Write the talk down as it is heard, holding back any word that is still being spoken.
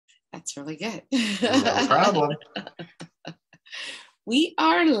That's really good. No problem. We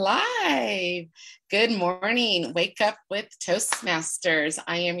are live. Good morning. Wake up with Toastmasters.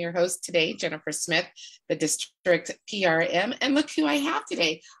 I am your host today, Jennifer Smith, the district PRM. And look who I have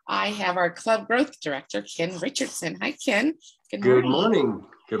today. I have our club growth director, Ken Richardson. Hi, Ken. Good morning.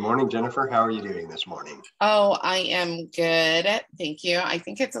 Good morning, Jennifer. How are you doing this morning? Oh, I am good. Thank you. I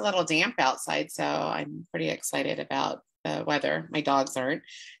think it's a little damp outside, so I'm pretty excited about the weather. My dogs aren't,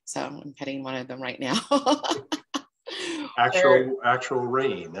 so I'm petting one of them right now. Actual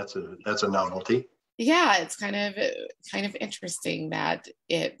rain. That's a novelty. Yeah, it's kind of interesting that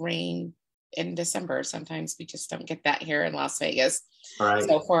it rained in December. Sometimes we just don't get that here in Las Vegas. Right.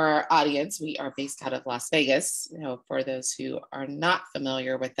 So for our audience, we are based out of Las Vegas. For those who are not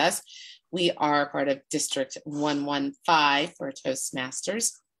familiar with us, we are part of District 115 for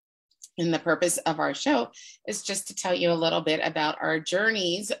Toastmasters. And the purpose of our show is just to tell you a little bit about our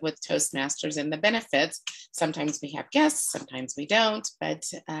journeys with Toastmasters and the benefits. Sometimes we have guests, sometimes we don't, but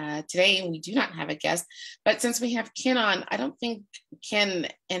today we do not have a guest. But since we have Ken on, I don't think Ken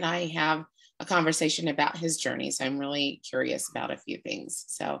and I have a conversation about his journey. So I'm really curious about a few things.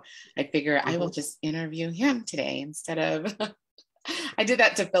 So I figure I will just interview him today instead of... I did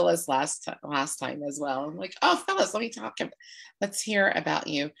that to Phyllis last time as well. I'm like, oh, Phyllis, let's hear about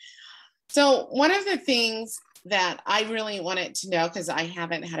you. So one of the things that I really wanted to know, because I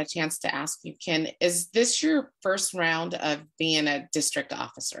haven't had a chance to ask you, Ken, is this your first round of being a district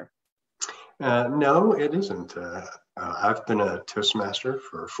officer? No, it isn't. I've been a Toastmaster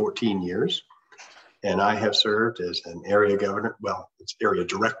for 14 years, and I have served as an area governor. Well, it's area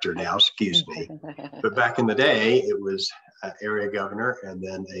director now, excuse me. But back in the day, it was area governor and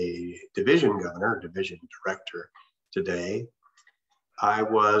then a division governor, division director today. I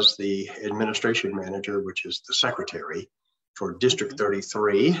was the administration manager, which is the secretary for District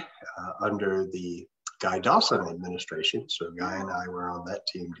 33 under the Guy Dawson administration. So Guy and I were on that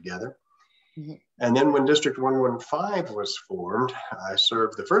team together. Mm-hmm. And then when District 115 was formed, I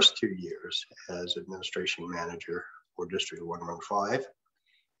served the first 2 years as administration manager for District 115,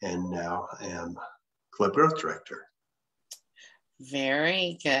 and now am club growth director.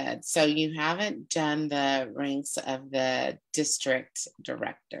 Very good. So you haven't done the ranks of the district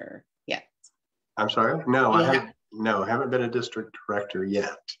director yet? I'm sorry? No, I haven't been a district director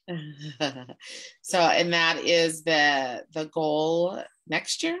yet. So, and that is the goal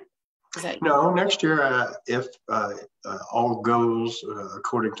next year? No, next year, if all goes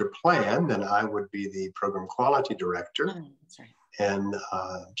according to plan, then I would be the program quality director. Oh, that's right. And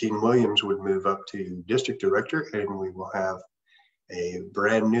Gene Williams would move up to district director, and we will have a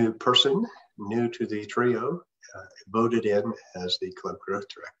brand new person, new to the trio, voted in as the club growth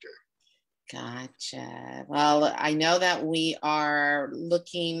director. Gotcha. Well, I know that we are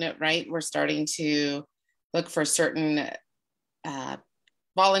looking, right? We're starting to look for certain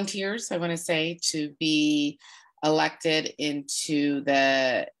volunteers, I want to say, to be elected into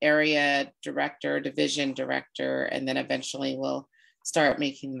the area director, division director, and then eventually we'll start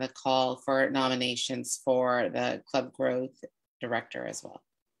making the call for nominations for the club growth director as well.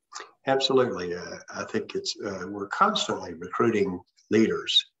 Absolutely. I think we're constantly recruiting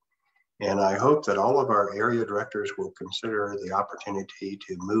leaders, and I hope that all of our area directors will consider the opportunity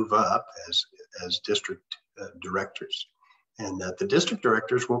to move up as district directors, and that the district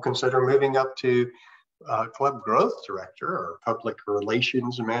directors will consider moving up to club growth director or public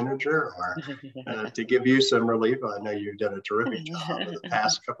relations manager, or to give you some relief. I know you've done a terrific job in the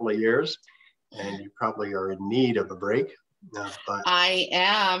past couple of years, and you probably are in need of a break. I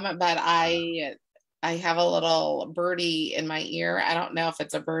am, but I have a little birdie in my ear. I don't know if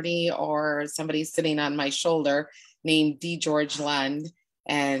it's a birdie or somebody sitting on my shoulder named D. George Lund.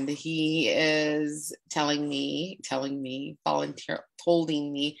 And he is telling me, holding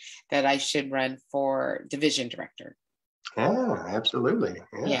me that I should run for division director. Yeah, absolutely.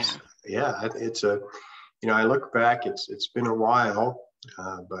 Yes. Yeah. It's I look back, it's been a while,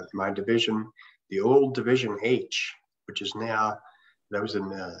 but my division, the old Division H, which is now, that was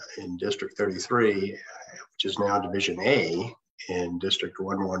in District 33, which is now Division A in District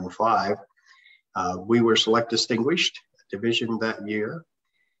 115. We were select distinguished division that year.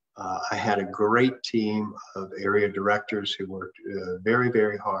 I had a great team of area directors who worked very,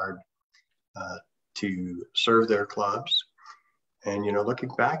 very hard to serve their clubs. And,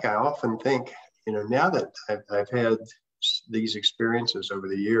 looking back, I often think, now that I've had these experiences over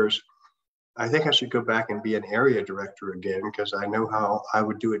the years, I think I should go back and be an area director again, because I know how I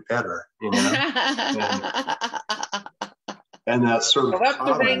would do it better, And that's sort Go of up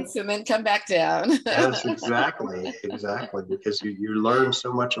the common. ranks and then come back down. Yes, exactly, because you learn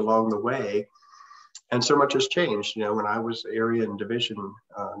so much along the way, and so much has changed. You know, when I was area and division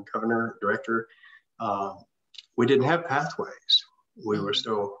governor, director, uh, we didn't have pathways. We were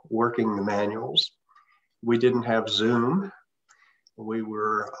still working the manuals. We didn't have Zoom. We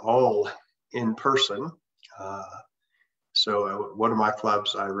were all in person. Uh, so one of my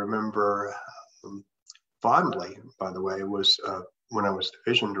clubs I remember fondly, by the way, was when I was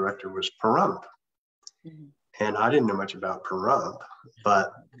division director, was Pahrump. Mm-hmm. And I didn't know much about Pahrump,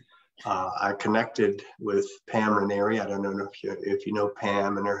 but I connected with Pam Ranieri. I don't know if you know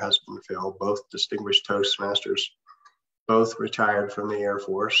Pam and her husband Phil, both distinguished Toastmasters, both retired from the Air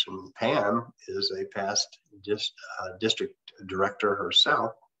Force. And Pam is a past district director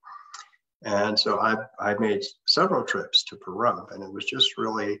herself. And so I made several trips to Pahrump, and it was just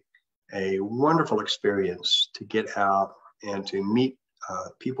really a wonderful experience to get out and to meet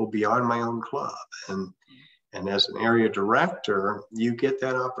people beyond my own club. And as an area director, you get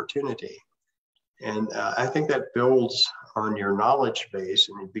that opportunity. And I think that builds on your knowledge base,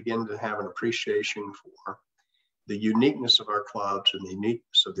 and you begin to have an appreciation for the uniqueness of our clubs and the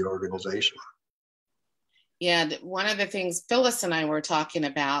uniqueness of the organization. Yeah, one of the things Phyllis and I were talking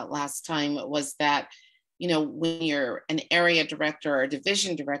about last time was that, you know, when you're an area director or a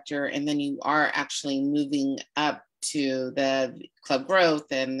division director, and then you are actually moving up to the club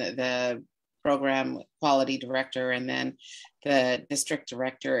growth and the program quality director and then the district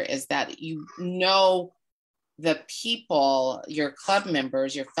director, is that you know the people, your club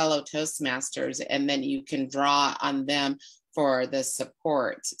members, your fellow Toastmasters, and then you can draw on them for the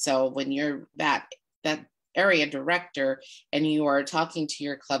support. So when you're that area director and you are talking to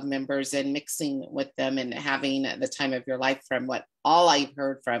your club members and mixing with them and having the time of your life, from what all I've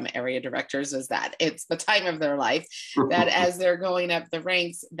heard from area directors is that it's the time of their life, that as they're going up the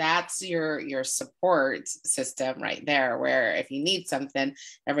ranks, that's your support system right there, where if you need something,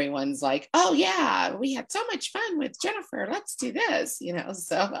 everyone's like, oh yeah, we had so much fun with Jennifer, let's do this, you know.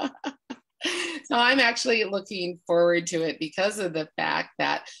 So so I'm actually looking forward to it because of the fact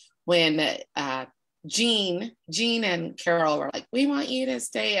that when Jean and Carol were like, we want you to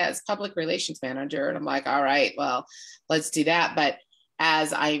stay as public relations manager. And I'm like, all right, well, let's do that. But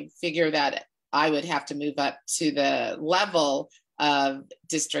as I figure that I would have to move up to the level of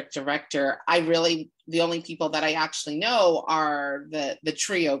district director, the only people that I actually know are the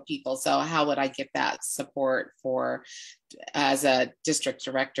trio people. So how would I get that support for as a district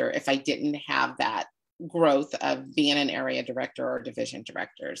director if I didn't have that growth of being an area director or division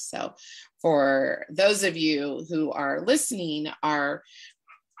director? So for those of you who are listening,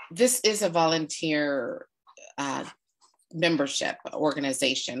 this is a volunteer membership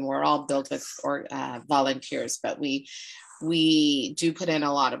organization. We're all built with volunteers, but we do put in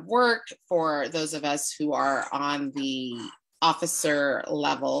a lot of work for those of us who are on the officer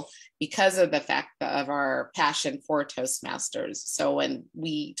level because of the fact of our passion for Toastmasters. So when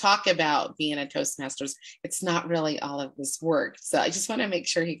we talk about being a Toastmasters, it's not really all of this work. So I just want to make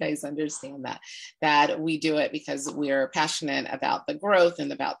sure you guys understand that we do it because we're passionate about the growth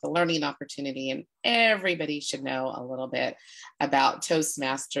and about the learning opportunity, and everybody should know a little bit about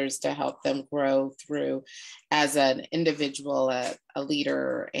Toastmasters to help them grow through as an individual, a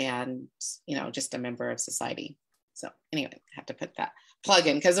leader, and, you know, just a member of society. So anyway, I have to put that plug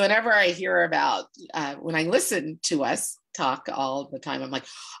in, because whenever I hear about, when I listen to us talk all the time, I'm like,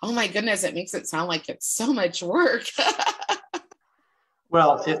 oh my goodness, it makes it sound like it's so much work.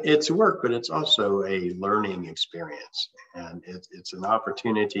 Well, it's work, but it's also a learning experience. And it's an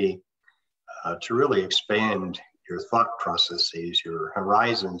opportunity to really expand your thought processes, your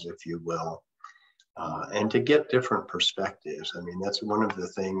horizons, if you will, and to get different perspectives. I mean, that's one of the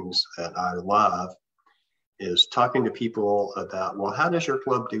things that I love, is talking to people about, well, how does your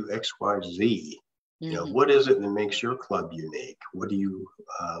club do X, Y, Z? Mm-hmm. You know, what is it that makes your club unique? What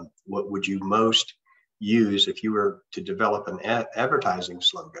would you most use if you were to develop an advertising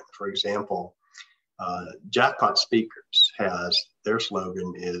slogan? For example, Jackpot Speakers has, their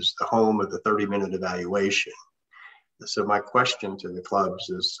slogan is the home of the 30-minute evaluation. So my question to the clubs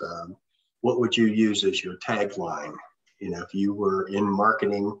is, what would you use as your tagline? You know, if you were in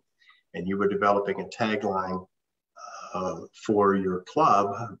marketing and you were developing a tagline for your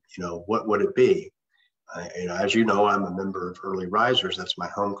club, you know, what would it be? You know, as you know, I'm a member of Early Risers. That's my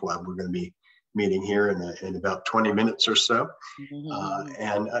home club. We're going to be meeting here in about 20 minutes or so.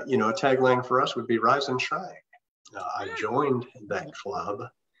 Mm-hmm. You know, a tagline for us would be Rise and Shine. I joined that club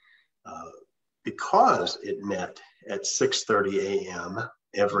because it met at 6:30 a.m.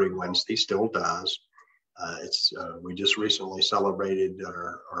 every Wednesday, still does, We just recently celebrated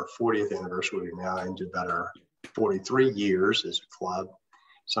our 40th anniversary. We're now into about our 43 years as a club,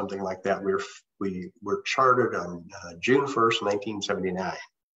 something like that. We were chartered on June 1st, 1979.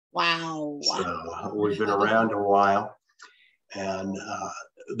 Wow. So we've been around a while. And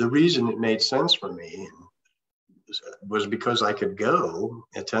the reason it made sense for me was because I could go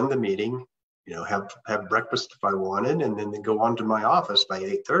attend the meeting, have breakfast if I wanted, and then go on to my office by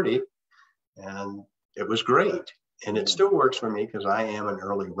 8:30. And it was great. And it still works for me because I am an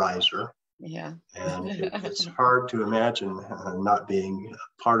early riser. Yeah. And it's hard to imagine not being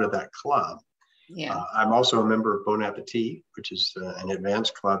part of that club. Yeah. I'm also a member of Bon Appetit, which is an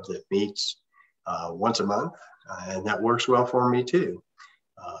advanced club that meets once a month. And that works well for me too.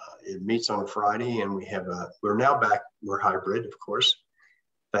 It meets on a Friday, and we're now back, we're hybrid, of course.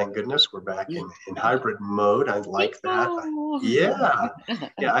 Thank goodness we're back in hybrid mode. I like that.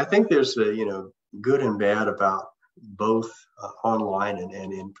 Yeah, I think there's good and bad about both online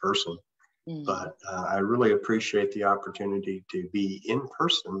and in person. But I really appreciate the opportunity to be in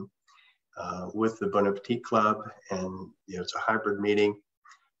person with the Bon Appetit Club, and it's a hybrid meeting.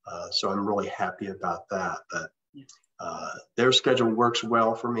 So I'm really happy about that. But their schedule works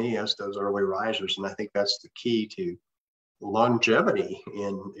well for me, as does early risers, and I think that's the key to longevity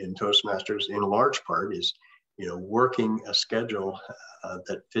in Toastmasters. In large part, is working a schedule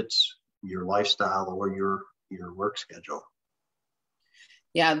that fits your lifestyle or your work schedule.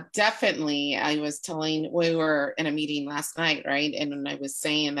 Yeah, definitely. We were in a meeting last night, right? And I was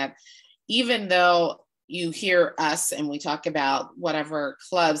saying that even though you hear us and we talk about whatever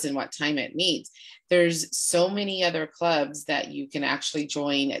clubs and what time it meets, there's so many other clubs that you can actually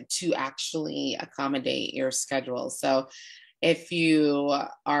join to actually accommodate your schedule. So if you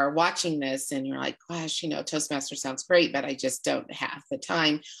are watching this and you're like, gosh, Toastmasters sounds great, but I just don't have the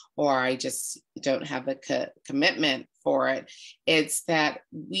time, or I just don't have the commitment for it, it's that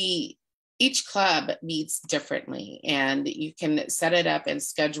each club meets differently, and you can set it up and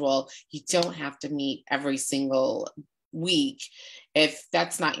schedule. You don't have to meet every single week. If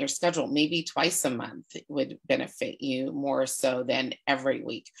that's not your schedule, maybe twice a month would benefit you more so than every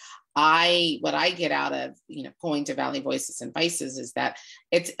week. What I get out of, going to Valley Voices and Vices is that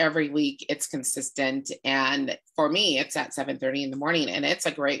it's every week, it's consistent. And for me, it's at 7:30 in the morning, and it's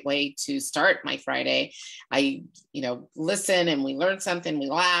a great way to start my Friday. I, listen and we learn something, we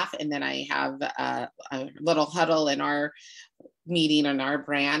laugh, and then I have a little huddle in our meeting in our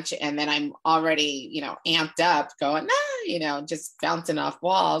branch, and then I'm already amped up going just bouncing off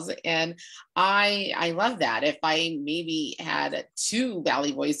walls, and I love that. If I maybe had 2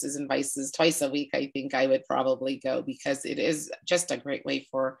 Valley Voices and Vices twice a week, I think I would probably go, because it is just a great way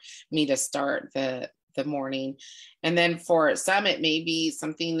for me to start the morning. And then for some, it may be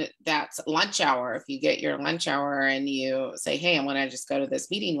something that's lunch hour. If you get your lunch hour and you say, hey, I want to just go to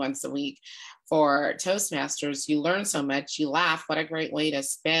this meeting once a week. For Toastmasters, you learn so much, you laugh. What a great way to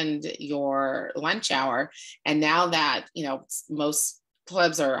spend your lunch hour. And now that, most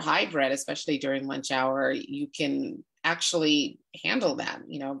clubs are hybrid, especially during lunch hour, you can actually handle that,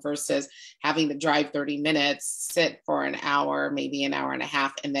 versus having to drive 30 minutes, sit for an hour, maybe an hour and a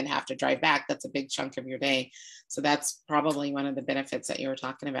half, and then have to drive back. That's a big chunk of your day. So that's probably one of the benefits that you were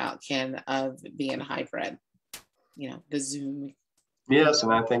talking about, Ken, of being hybrid, the Zoom. Yes,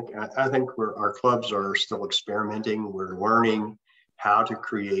 and I think our clubs are still experimenting. We're learning how to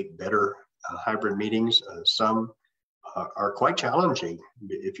create better hybrid meetings. Some are quite challenging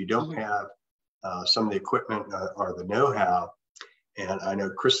if you don't have some of the equipment or the know-how. And I know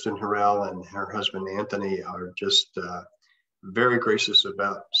Kristen Harrell and her husband Anthony are just very gracious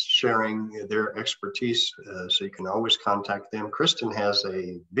about sharing their expertise. So you can always contact them. Kristen has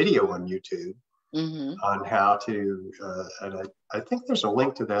a video on YouTube on how to, and I think there's a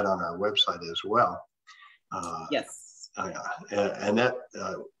link to that on our website as well. Yes. And that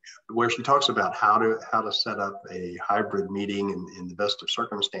where she talks about how to set up a hybrid meeting in the best of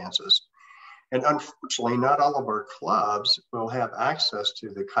circumstances. And unfortunately, not all of our clubs will have access to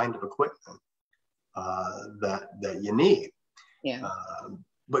the kind of equipment that you need. Yeah.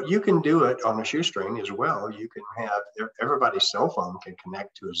 But you can do it on a shoestring as well. You can have everybody's cell phone can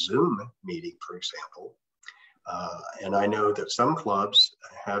connect to a Zoom meeting, for example. And I know that some clubs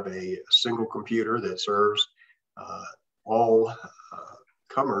have a single computer that serves all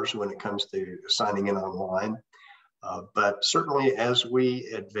comers when it comes to signing in online. But certainly as we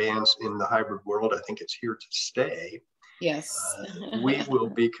advance in the hybrid world, I think it's here to stay. Yes. We will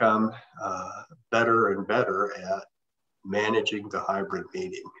become better and better at managing the hybrid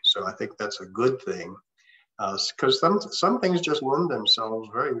meeting. So I think that's a good thing. because some things just lend themselves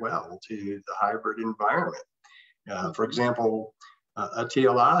very well to the hybrid environment. For example, a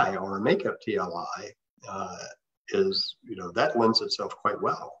TLI or a makeup TLI is, that lends itself quite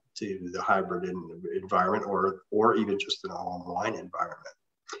well to the hybrid environment or even just an online environment.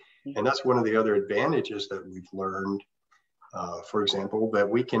 And that's one of the other advantages that we've learned, for example, that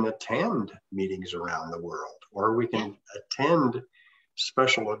we can attend meetings around the world, or we can attend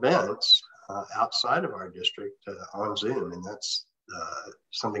special events outside of our district on Zoom. And that's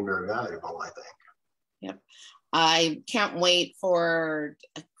something very valuable, I think. Yep. I can't wait for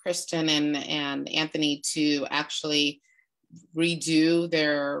Kristen and Anthony to actually redo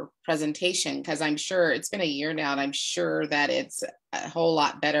their presentation, because I'm sure it's been a year now, and I'm sure that it's a whole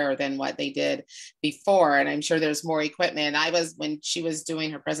lot better than what they did before. And I'm sure there's more equipment. When she was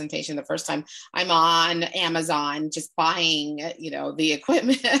doing her presentation the first time, I'm on Amazon just buying, the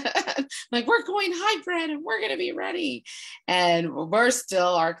equipment. Like, we're going hybrid and we're going to be ready. And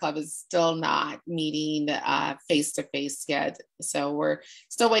our club is still not meeting face-to-face yet. So we're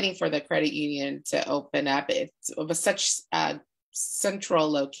still waiting for the credit union to open up. It was such a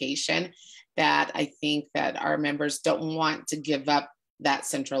central location that I think that our members don't want to give up that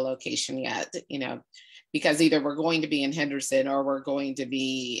central location yet, because either we're going to be in Henderson or we're going to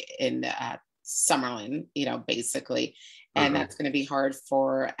be in Summerlin, basically. And that's going to be hard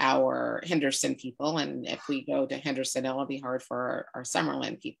for our Henderson people. And if we go to Henderson, it'll be hard for our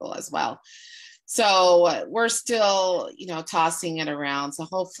Summerlin people as well. So we're still, tossing it around. So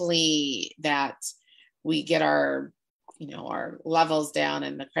hopefully that we get our levels down,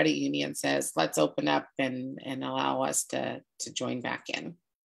 and the credit union says, let's open up and allow us to join back in.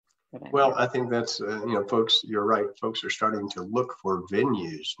 Well, I think that's, folks, you're right. Folks are starting to look for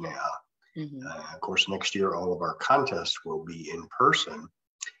venues now. Of course, next year, all of our contests will be in person,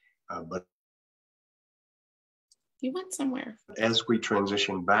 but you went somewhere. As we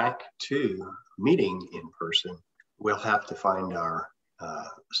transition back to meeting in person, we'll have to find our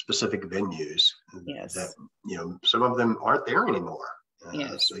specific venues that, some of them aren't there anymore.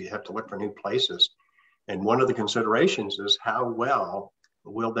 So you have to look for new places. And one of the considerations is how well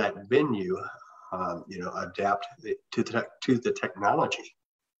will that venue, adapt to the technology.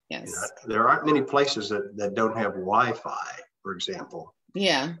 Yes. There aren't many places that don't have Wi-Fi, for example.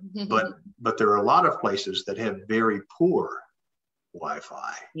 Yeah. but there are a lot of places that have very poor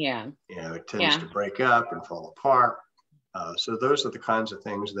Wi-Fi. Yeah. It tends to break up and fall apart. So those are the kinds of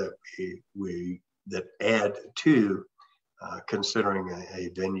things that we add to considering a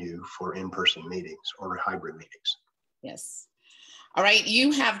venue for in-person meetings or hybrid meetings. Yes. All right.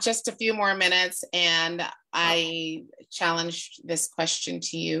 You have just a few more minutes, and I challenged this question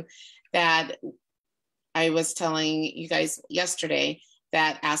to you that I was telling you guys yesterday,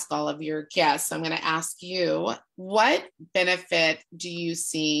 that ask all of your guests. I'm going to ask you, what benefit do you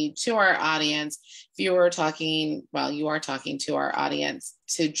see to our audience if you are talking to our audience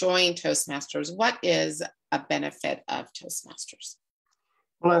to join Toastmasters? What is a benefit of Toastmasters?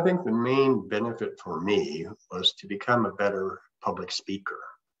 Well, I think the main benefit for me was to become a better public speaker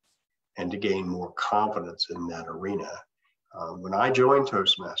and to gain more confidence in that arena. When I joined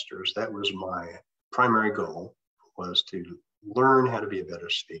Toastmasters, that was my primary goal, was to learn how to be a better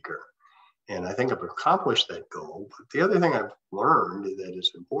speaker. And I think I've accomplished that goal. But the other thing I've learned that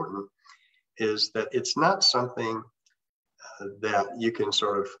is important is that it's not something that you can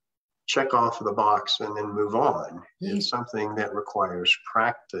sort of check off the box and then move on. It's something that requires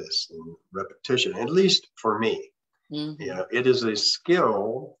practice and repetition, at least for me. It is a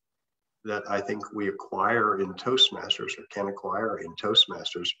skill that I think we acquire in Toastmasters, or can acquire in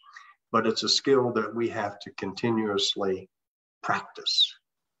Toastmasters, but it's a skill that we have to continuously practice.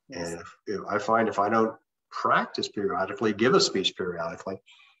 And if I find if I don't practice periodically, give a speech periodically,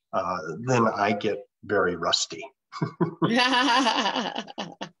 then I get very rusty. And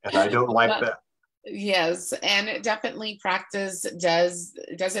I don't like that. Yes, and definitely practice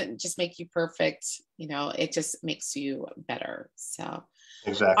doesn't just make you perfect, it just makes you better. So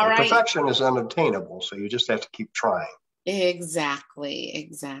exactly. Right. Perfection is unobtainable, so you just have to keep trying. Exactly.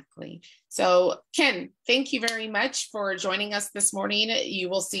 So Ken, thank you very much for joining us this morning. You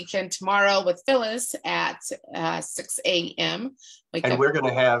will see Ken tomorrow with Phyllis at 6 a.m. And we're going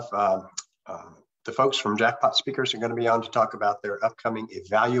to have the folks from Jackpot Speakers are going to be on to talk about their upcoming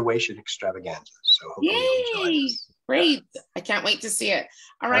evaluation extravaganza. So hopefully you'll join us. Great. I can't wait to see it.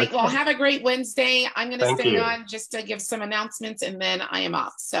 All right. Okay. Well, have a great Wednesday. I'm going to stay on just to give some announcements, and then I am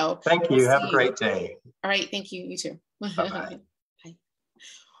off. So thank you. Have a great day. All right. Thank you. You too. Bye-bye. Bye.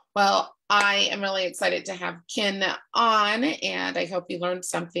 Well, I am really excited to have Ken on, and I hope you learned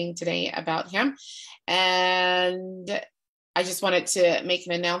something today about him. And I just wanted to make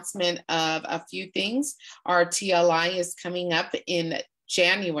an announcement of a few things. Our TLI is coming up in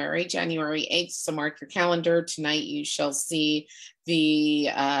January 8th. So mark your calendar. Tonight you shall see the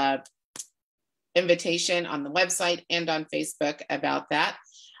invitation on the website and on Facebook about that.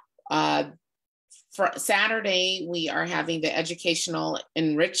 For Saturday, we are having the educational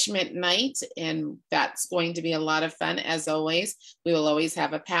enrichment night, and that's going to be a lot of fun. As always, we will always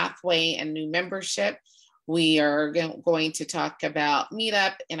have a pathway and new membership. We are going to talk about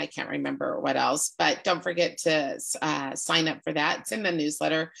meetup, and I can't remember what else, but don't forget to sign up for that. It's in the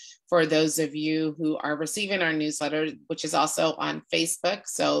newsletter for those of you who are receiving our newsletter, which is also on Facebook.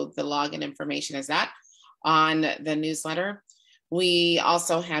 So the login information is that on the newsletter. We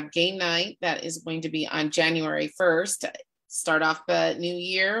also have game night that is going to be on January 1st. Start off the new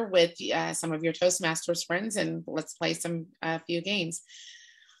year with some of your Toastmasters friends, and let's play a few games.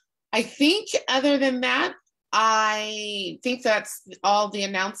 I think other than that, I think that's all the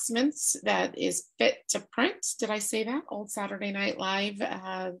announcements that is fit to print. Did I say that? Old Saturday Night Live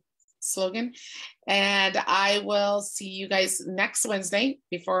slogan. And I will see you guys next Wednesday.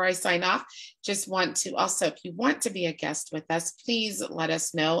 Before I sign off, just want to also, if you want to be a guest with us, please let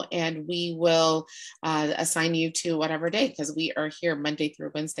us know, and we will assign you to whatever day, because we are here Monday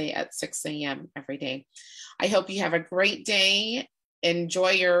through Wednesday at 6 a.m. every day. I hope you have a great day. Enjoy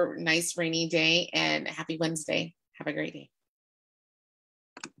your nice rainy day, and happy Wednesday. Have a great day.